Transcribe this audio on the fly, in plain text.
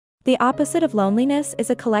The Opposite of Loneliness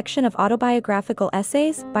is a collection of autobiographical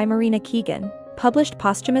essays by Marina Keegan, published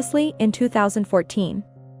posthumously in 2014.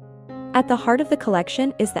 At the heart of the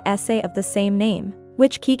collection is the essay of the same name,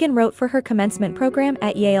 which Keegan wrote for her commencement program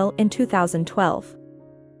at Yale in 2012.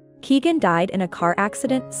 Keegan died in a car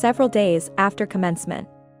accident several days after commencement.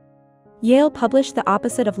 Yale published The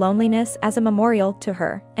Opposite of Loneliness as a memorial to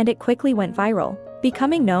her, and it quickly went viral,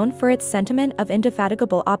 becoming known for its sentiment of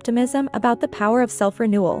indefatigable optimism about the power of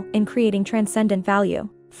self-renewal in creating transcendent value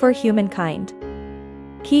for humankind.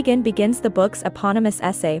 Keegan begins the book's eponymous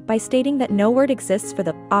essay by stating that no word exists for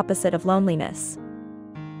the opposite of loneliness.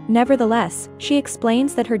 Nevertheless, she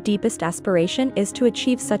explains that her deepest aspiration is to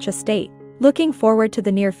achieve such a state. Looking forward to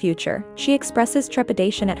the near future, she expresses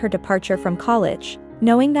trepidation at her departure from college,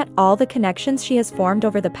 knowing that all the connections she has formed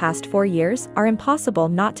over the past 4 years are impossible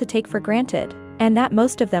not to take for granted, and that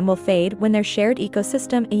most of them will fade when their shared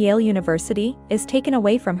ecosystem at Yale University is taken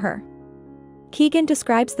away from her. Keegan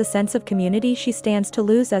describes the sense of community she stands to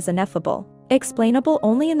lose as ineffable, explainable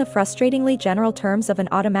only in the frustratingly general terms of an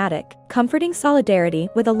automatic, comforting solidarity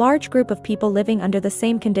with a large group of people living under the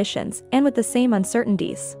same conditions and with the same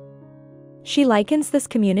uncertainties. She likens this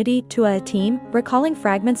community to a team, recalling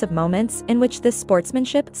fragments of moments in which this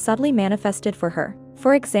sportsmanship subtly manifested for her.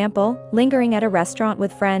 For example, lingering at a restaurant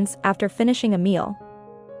with friends after finishing a meal.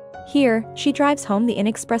 Here, she drives home the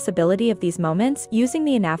inexpressibility of these moments using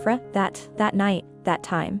the anaphora, that night, that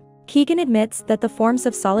time. Keegan admits that the forms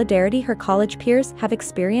of solidarity her college peers have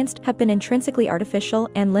experienced have been intrinsically artificial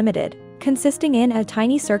and limited, consisting in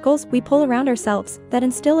tiny circles we pull around ourselves that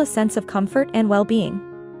instill a sense of comfort and well-being.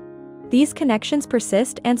 These connections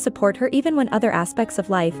persist and support her even when other aspects of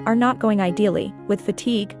life are not going ideally, with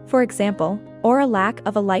fatigue, for example, or a lack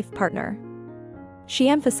of a life partner. She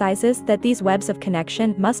emphasizes that these webs of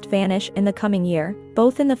connection must vanish in the coming year,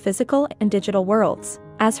 both in the physical and digital worlds,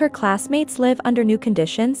 as her classmates live under new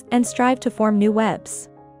conditions and strive to form new webs.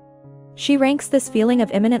 She ranks this feeling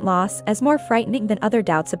of imminent loss as more frightening than other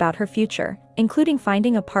doubts about her future, including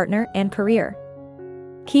finding a partner and career.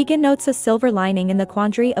 Keegan notes a silver lining in the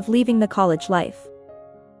quandary of leaving the college life.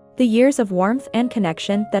 The years of warmth and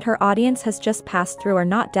connection that her audience has just passed through are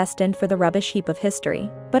not destined for the rubbish heap of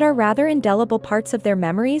history, but are rather indelible parts of their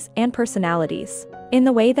memories and personalities. In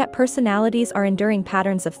the way that personalities are enduring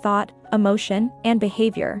patterns of thought, emotion, and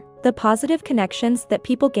behavior, the positive connections that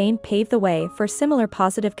people gain pave the way for similar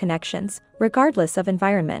positive connections, regardless of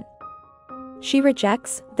environment. She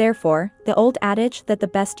rejects, therefore, the old adage that the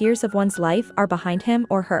best years of one's life are behind him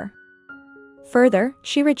or her. Further,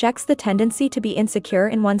 she rejects the tendency to be insecure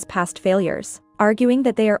in one's past failures, arguing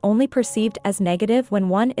that they are only perceived as negative when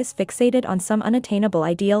one is fixated on some unattainable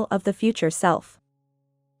ideal of the future self.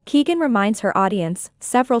 Keegan reminds her audience,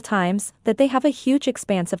 several times, that they have a huge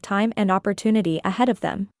expanse of time and opportunity ahead of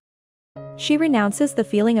them. She renounces the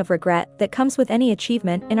feeling of regret that comes with any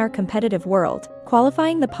achievement in our competitive world,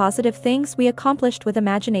 qualifying the positive things we accomplished with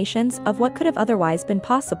imaginations of what could have otherwise been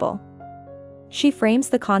possible. She frames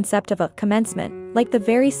the concept of a commencement, like the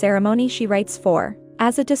very ceremony she writes for,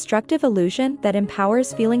 as a destructive illusion that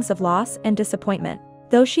empowers feelings of loss and disappointment,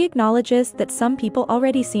 though she acknowledges that some people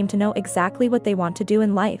already seem to know exactly what they want to do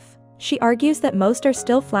in life. She argues that most are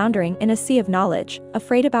still floundering in a sea of knowledge,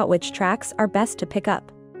 afraid about which tracks are best to pick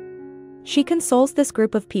up. She consoles this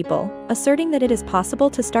group of people, asserting that it is possible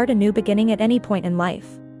to start a new beginning at any point in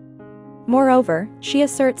life. Moreover, she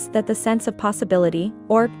asserts that the sense of possibility,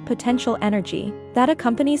 or potential energy, that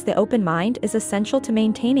accompanies the open mind is essential to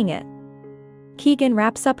maintaining it. Keegan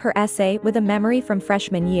wraps up her essay with a memory from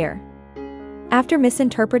freshman year. After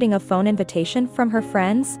misinterpreting a phone invitation from her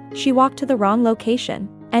friends, she walked to the wrong location,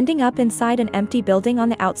 ending up inside an empty building on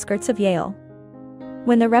the outskirts of Yale.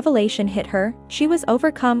 When the revelation hit her, she was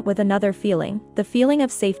overcome with another feeling, the feeling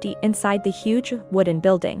of safety inside the huge, wooden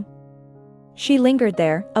building. She lingered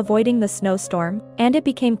there, avoiding the snowstorm, and it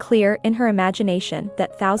became clear in her imagination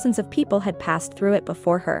that thousands of people had passed through it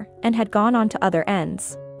before her, and had gone on to other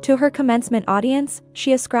ends. To her commencement audience,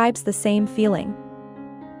 she ascribes the same feeling.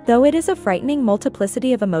 Though it is a frightening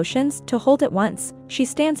multiplicity of emotions to hold at once, she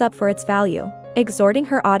stands up for its value, exhorting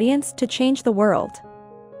her audience to change the world.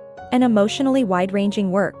 An emotionally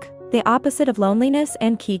wide-ranging work, The Opposite of Loneliness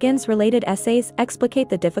and Keegan's related essays explicate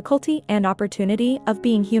the difficulty and opportunity of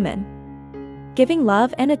being human. Giving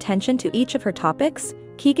love and attention to each of her topics,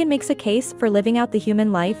 Keegan makes a case for living out the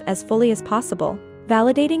human life as fully as possible,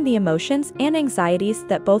 validating the emotions and anxieties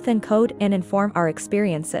that both encode and inform our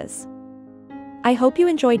experiences. I hope you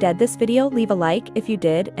enjoyed this video. Leave a like if you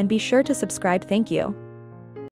did and be sure to subscribe. Thank you.